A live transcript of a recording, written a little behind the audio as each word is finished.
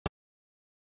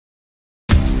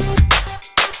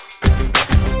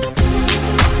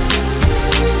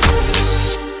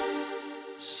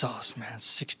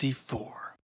Sauceman64.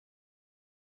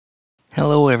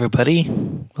 Hello everybody,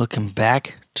 welcome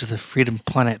back to the Freedom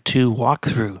Planet 2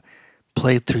 walkthrough,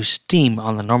 played through Steam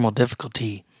on the normal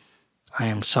difficulty. I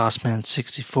am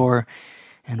Sauceman64,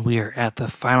 and we are at the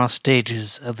final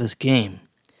stages of this game.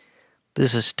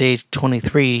 This is stage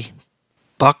 23,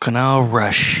 Bakunawa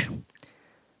Rush.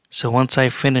 So once I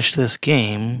finish this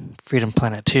game, Freedom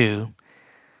Planet 2,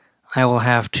 I will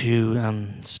have to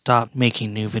stop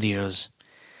making new videos.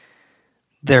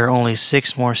 There are only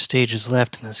 6 more stages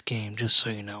left in this game, just so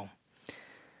you know.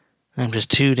 I'm just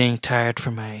too dang tired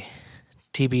from my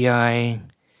TBI,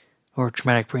 or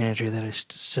traumatic brain injury, that I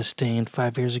sustained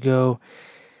 5 years ago,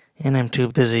 and I'm too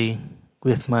busy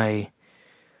with my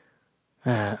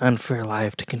unfair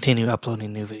life to continue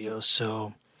uploading new videos,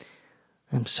 so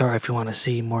I'm sorry if you want to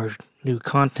see more new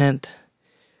content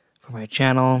for my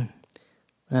channel.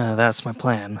 That's my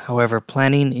plan. However,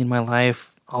 planning in my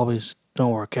life always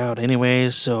don't work out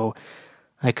anyways, so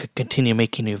I could continue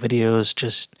making new videos.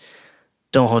 Just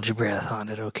don't hold your breath on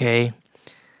it, okay?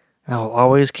 I'll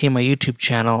always keep my YouTube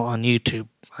channel on YouTube.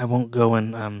 I won't go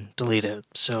and delete it.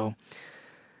 So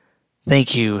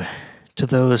thank you to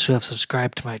those who have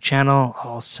subscribed to my channel,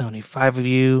 all 75 of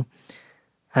you,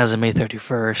 as of May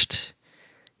 31st.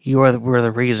 You were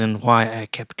the reason why I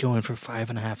kept going for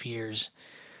 5.5 years.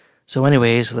 So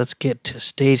anyways, let's get to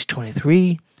stage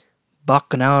 23,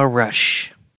 Bakunawa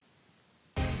Rush.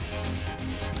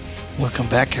 Welcome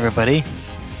back everybody.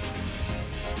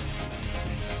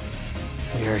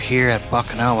 We are here at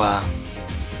Bakunawa.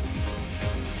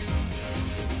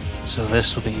 So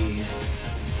this will be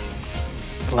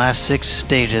the last 6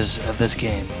 stages of this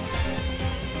game.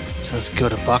 So let's go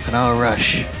to Bakunawa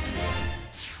Rush.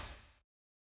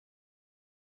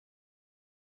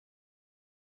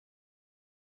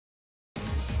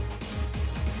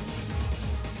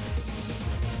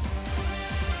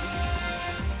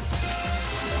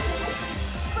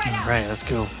 Alright, let's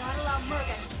go.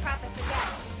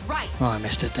 Oh, I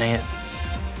missed it, dang it.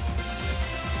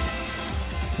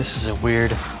 This is a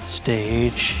weird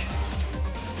stage.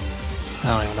 I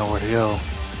don't even know where to go.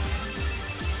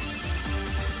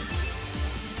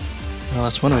 Well,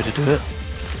 that's one way to do it.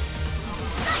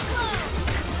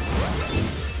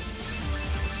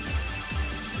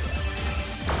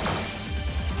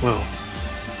 Whoa.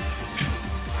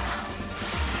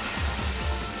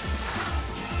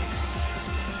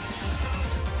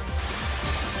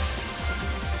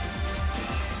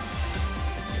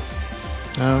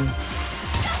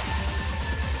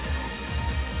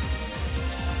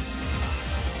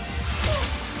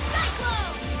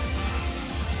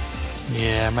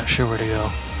 Yeah, I'm not sure where to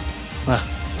go.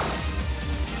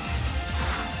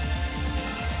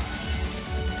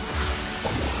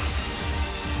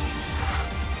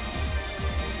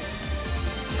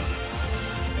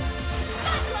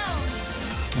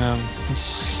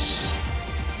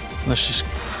 Let's just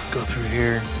go through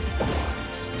here.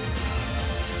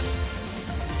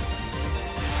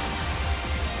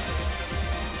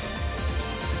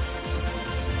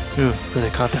 Ooh, really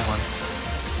caught that one.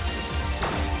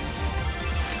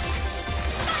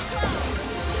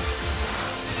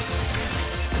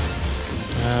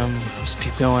 Let's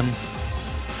keep going.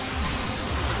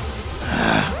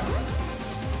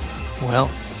 Well.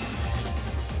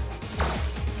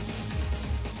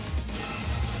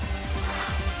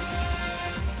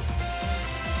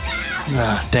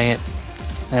 Dang it.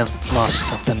 I lost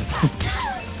something.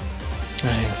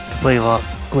 I completely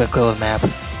let go of the map.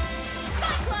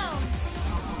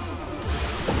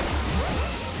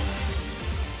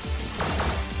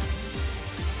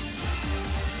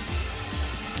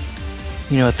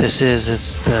 You know what this is?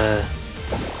 It's the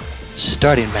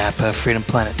starting map of Freedom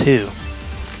Planet 2.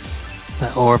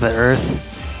 That orb at Earth.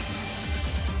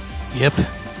 Yep.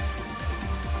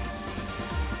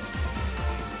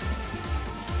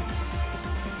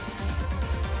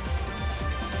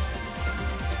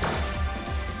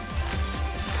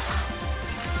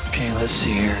 Okay, let's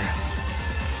see here.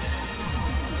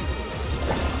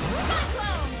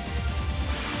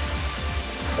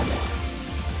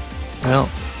 Well.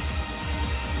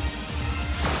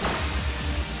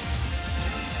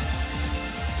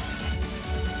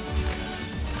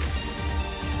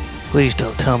 Please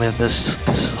don't tell me this is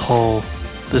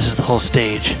the whole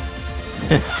stage.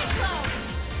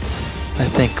 I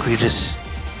think we just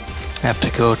have to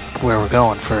go where we're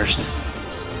going first.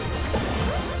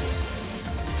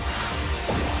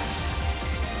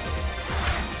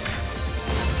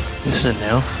 This is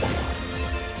new.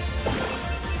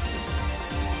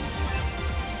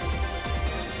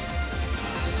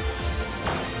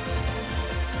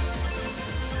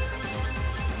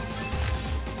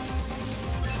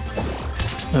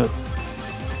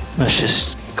 Let's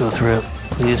just go through it,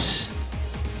 please.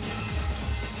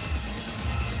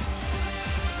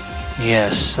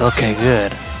 Yes, okay,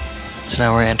 good. So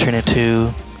now we're entering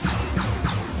into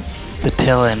the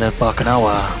tail end of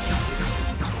Bakunawa.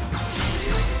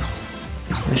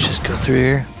 Let's just go through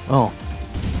here. Oh,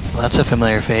 well, that's a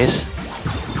familiar face.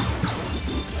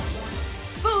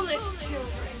 Foolish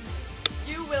children,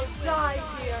 you will die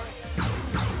here.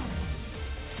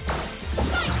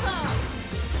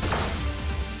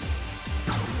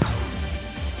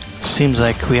 Seems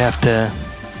like we have to.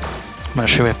 I'm not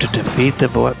sure we have to defeat the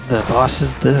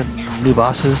bosses, the new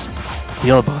bosses,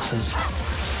 the old bosses.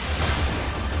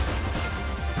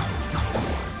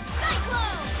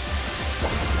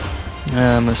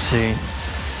 Let's see.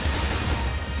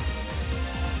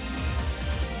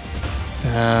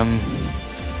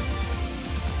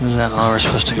 Is that all we're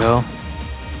supposed to go?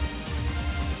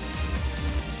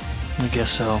 I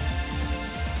guess so.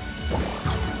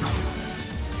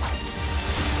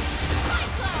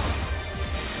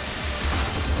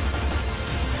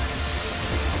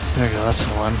 There we go, that's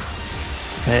the one.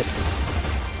 Right.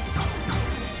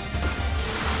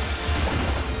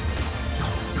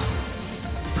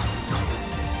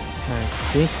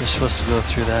 I think we're supposed to go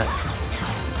through that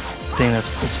thing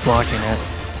that's blocking it.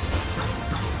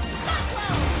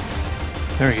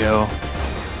 There we go.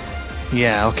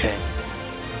 Yeah, okay.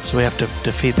 So we have to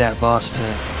defeat that boss to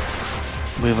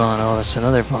move on. Oh, that's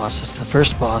another boss. That's the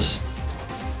first boss.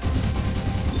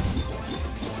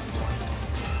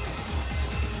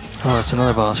 Oh, that's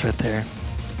another boss right there.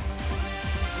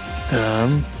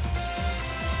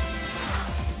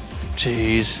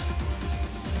 Jeez.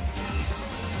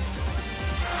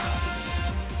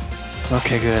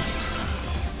 Okay, good.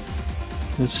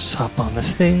 Let's hop on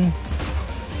this thing.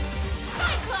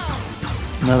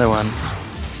 Another one.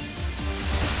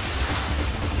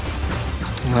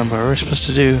 Remember what we're supposed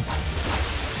to do.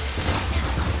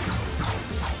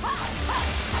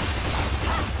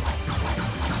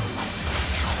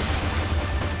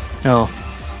 Oh.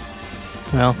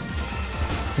 Well.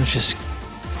 Let's just...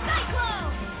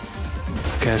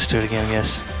 Okay, let's do it again, I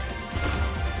guess.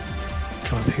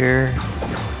 Come up here.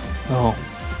 Oh.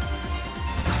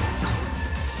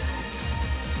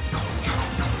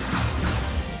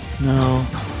 No.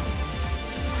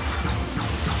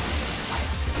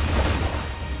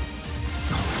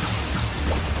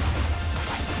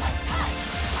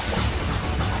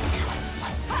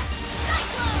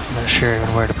 I'm not sure even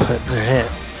where to put their hit.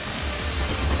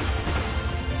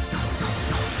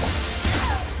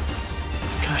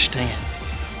 Gosh dang it.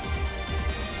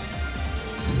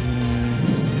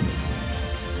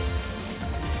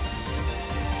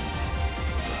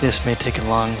 This may take a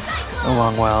long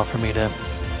while for me to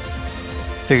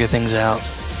figure things out.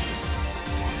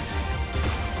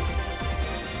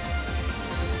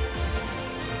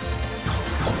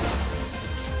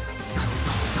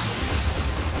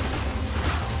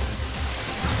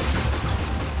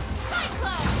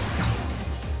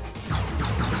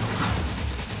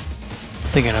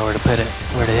 I think I know where to put it,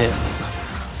 where to hit.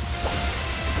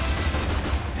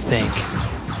 I think.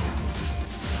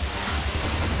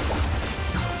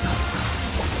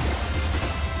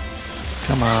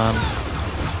 Come on.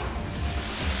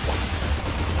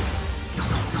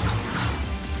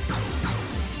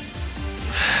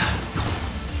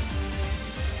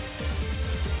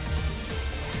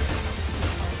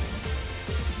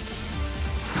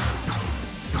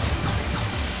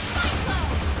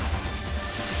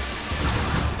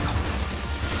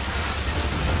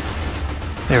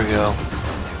 There we go.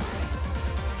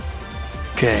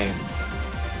 Okay.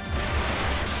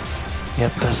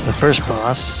 Yep, that's the first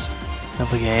boss of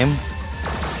the game.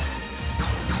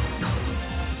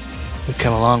 We've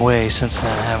come a long way since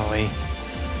then, haven't we?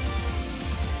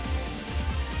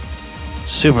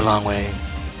 Super long way.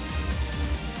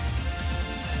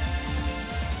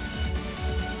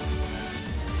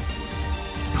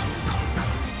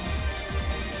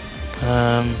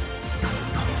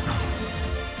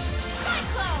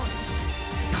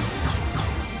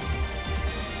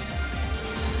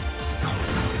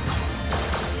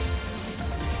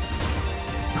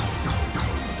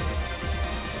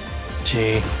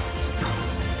 Gee.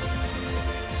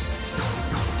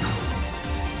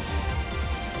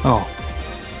 Oh.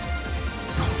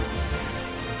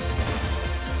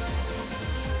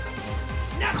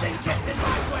 Nothing gets in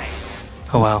my way.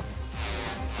 Oh wow.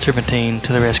 Serpentine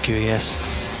to the rescue, yes.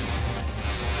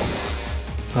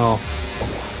 Oh.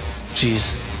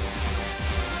 Jeez.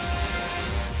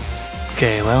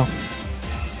 Okay, well.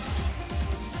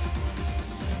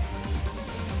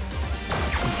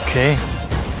 Okay.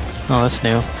 Oh, that's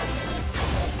new.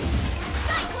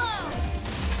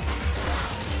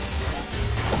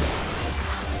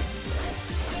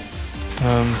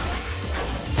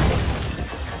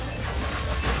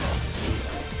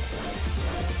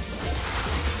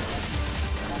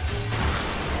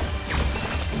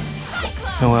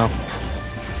 Oh well.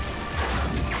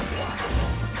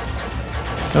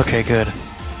 Okay, good.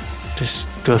 Just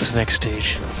go to the next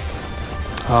stage.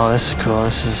 Oh, this is cool.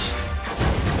 This is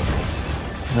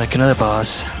like another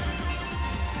boss.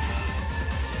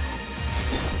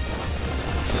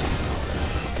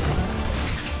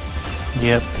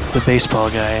 Yep, the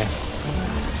baseball guy.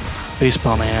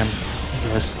 Baseball man, I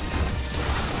guess.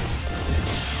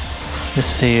 Let's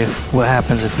see what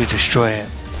happens if we destroy it.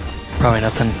 Probably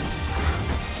nothing.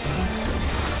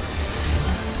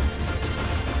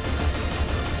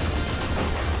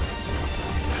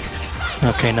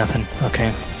 Okay, nothing.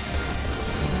 Okay.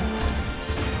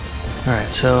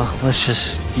 Alright, so let's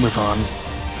just move on.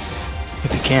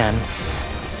 If we can.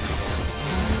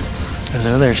 There's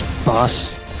another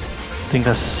boss. I think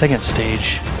that's the second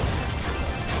stage.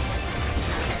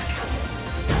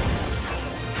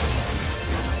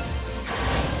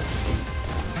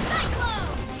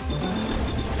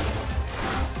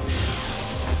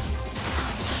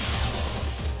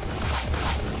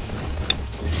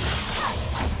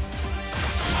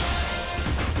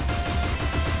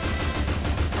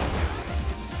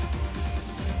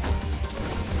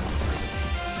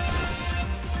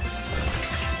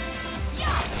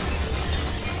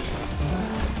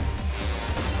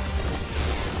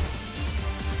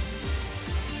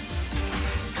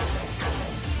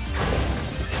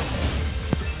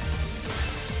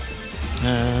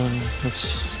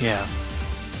 Yeah.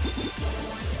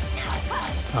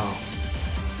 Oh.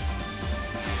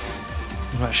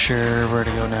 I'm not sure where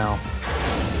to go now.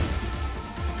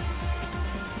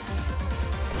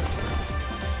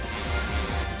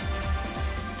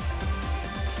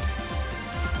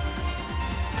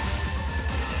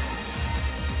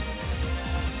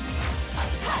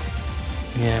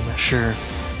 Yeah, I'm not sure.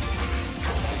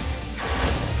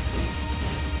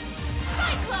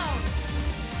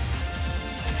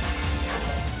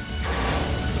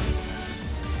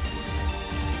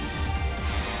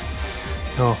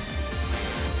 Oh.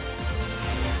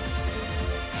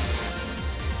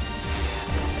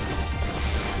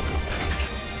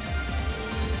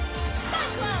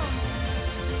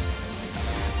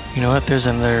 You know what? There's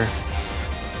another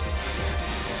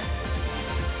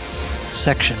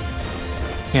section.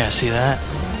 Yeah, see that?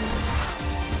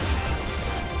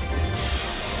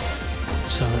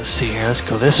 So let's see here. Let's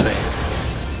go this way.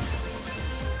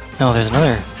 No, there's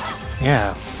another.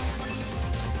 Yeah.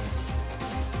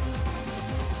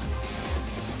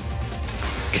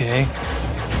 Okay.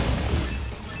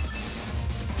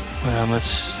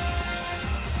 Let's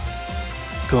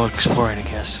go exploring, I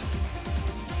guess.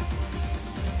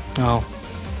 Oh.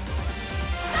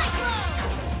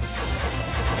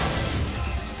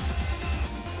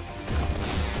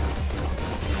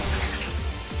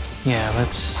 Yeah,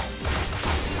 let's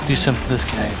do something to this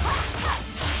guy.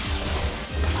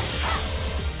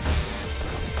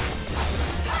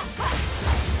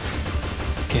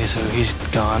 Okay, so he's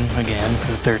gone again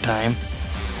for the third time.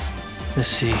 Let's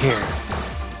see here.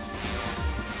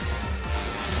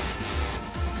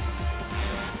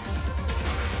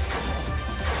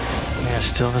 Yeah,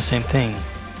 still the same thing.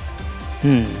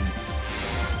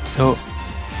 Oh.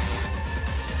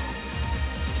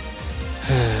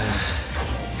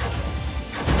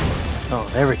 Oh,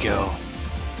 there we go.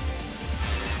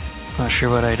 Not sure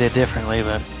what I did differently,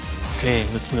 but okay,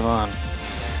 let's move on.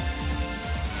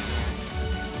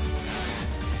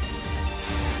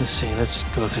 Let's see, let's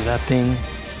go through that thing.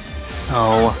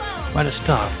 Oh, why'd it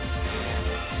stop?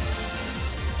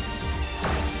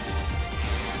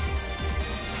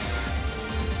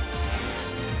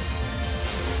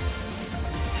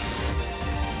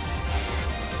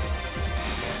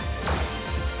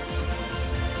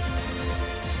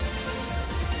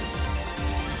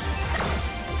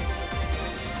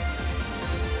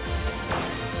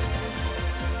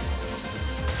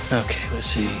 Okay, let's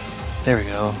see. There we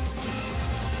go.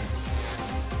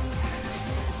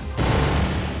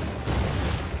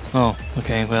 Oh,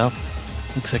 okay, well,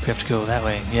 looks like we have to go that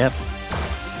way. Yep.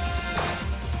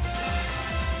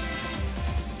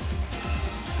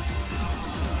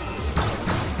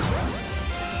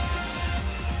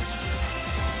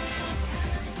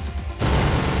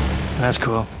 That's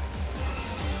cool.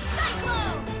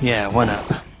 Yeah, 1-up.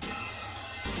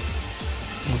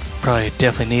 We'll probably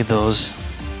definitely need those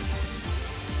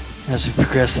as we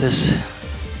progress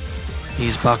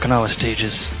these Bakunawa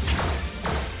stages.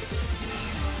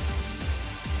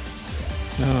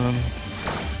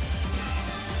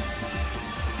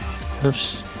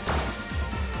 Oops.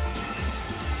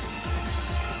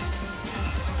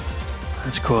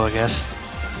 That's cool, I guess.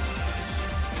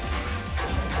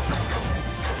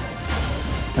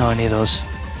 No, I need those.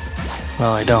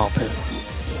 Well, I don't, but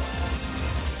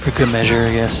for good measure,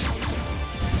 I guess.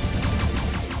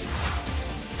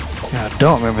 Now, I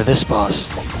don't remember this boss.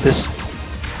 This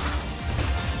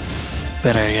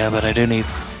bad idea, but I do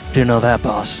know that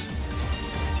boss.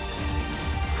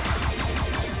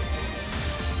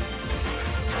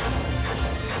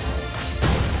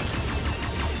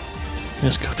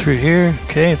 Just go through here.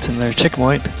 Okay, it's another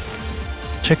checkpoint.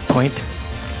 Checkpoint.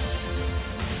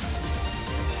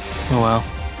 Oh wow.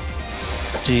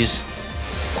 Jeez.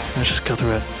 Let's just go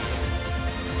through it.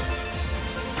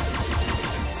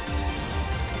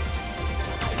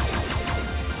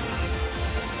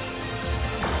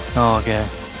 Oh, okay.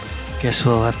 Guess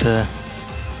we'll have to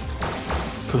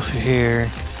go through here.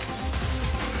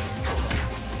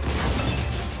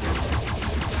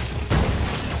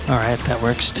 Alright, that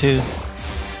works too.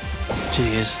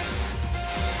 Jeez.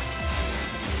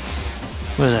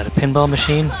 What is that, a pinball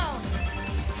machine?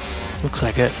 Looks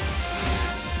like it.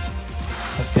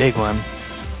 A big one.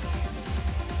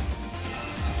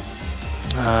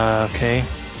 Okay.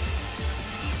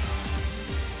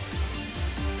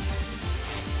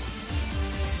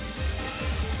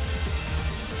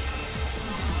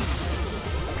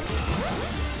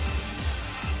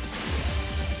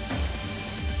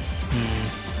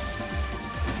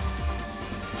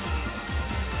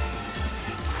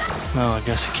 Oh, I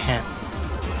guess I can't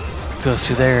go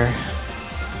through there.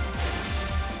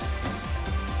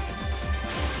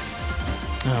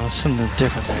 Oh, it's something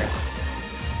different there.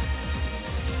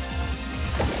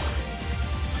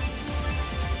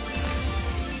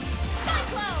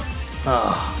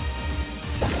 Oh.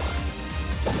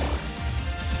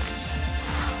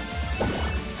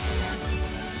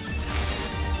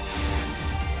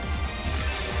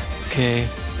 Okay.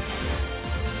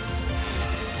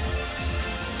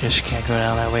 Guess you can't go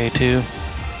down that way too.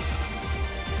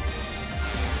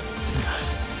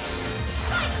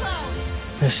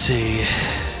 Let's see.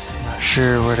 Not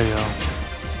sure where to go.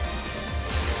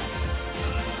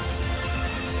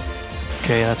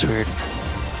 Okay, that's weird.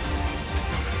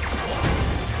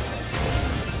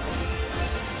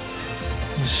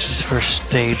 This is first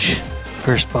stage,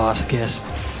 first boss, I guess.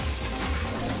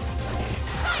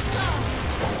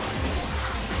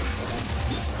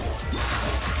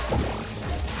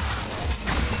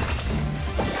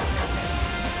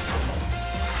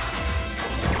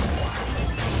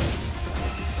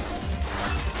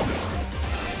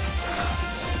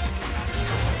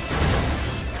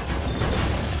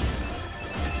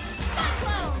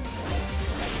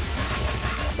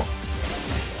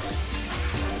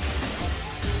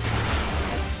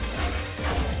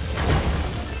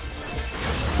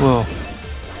 Whoa.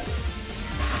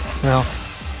 Well.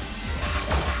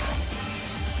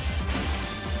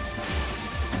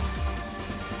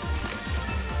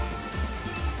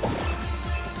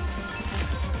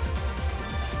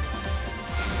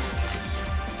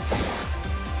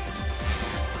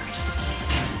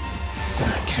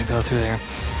 I can't go through there.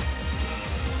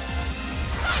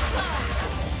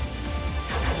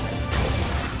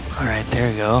 Alright, there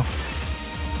we go.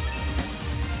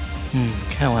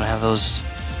 Kinda wanna have those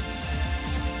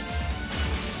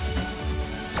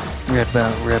red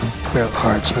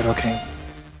hearts, but okay.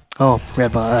 Oh,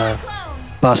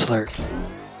 boss alert.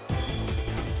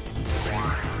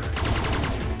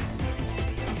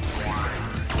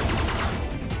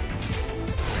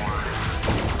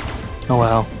 Oh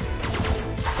wow.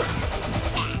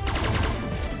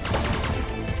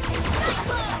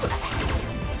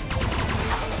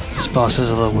 This boss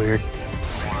is a little weird.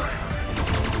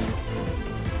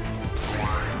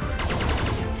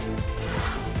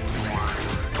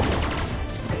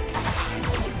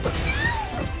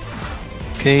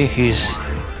 Okay, he's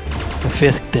the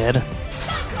 5th dead.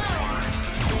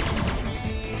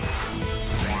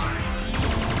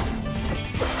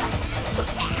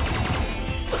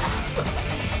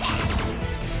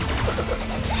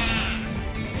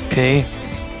 Okay.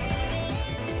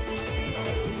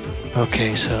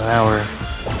 Okay, so now we're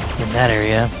in that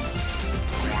area.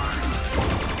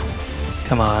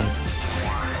 Come on.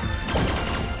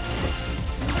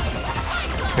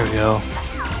 Here we go.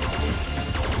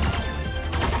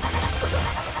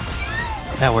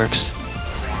 That works.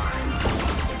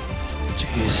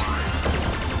 Jeez.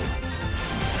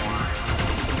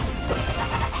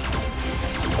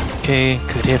 Okay,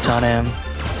 good hits on him.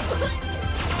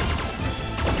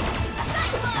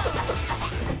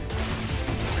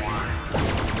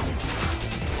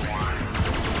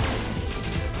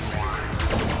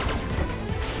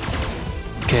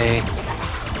 Okay.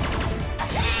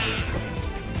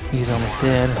 He's almost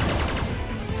dead.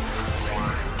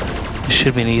 This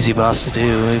should be an easy boss to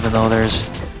do, even though there's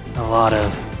a lot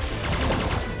of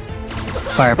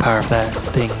firepower for that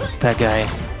thing, that guy.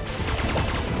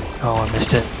 Oh, I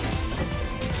missed it.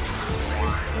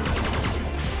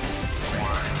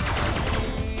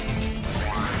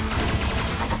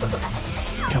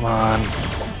 Come on.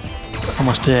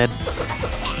 Almost dead.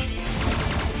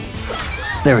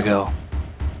 There we go.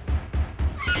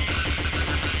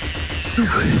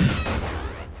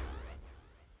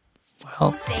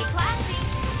 Well, Stay classy.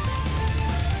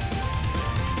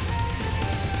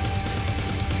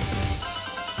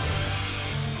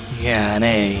 yeah, an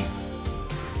A.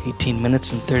 18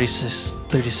 minutes and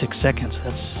 36 seconds.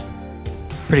 That's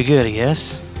pretty good, I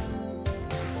guess.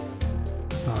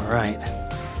 Alright.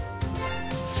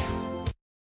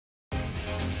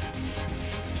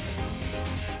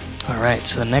 Alright,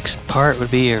 so the next part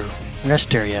would be a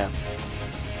rest area,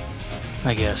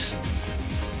 I guess.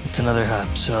 It's another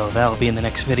hub, so that will be in the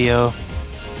next video.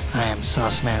 I am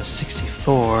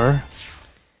Sauceman64.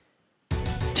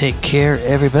 Take care,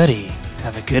 everybody.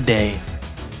 Have a good day.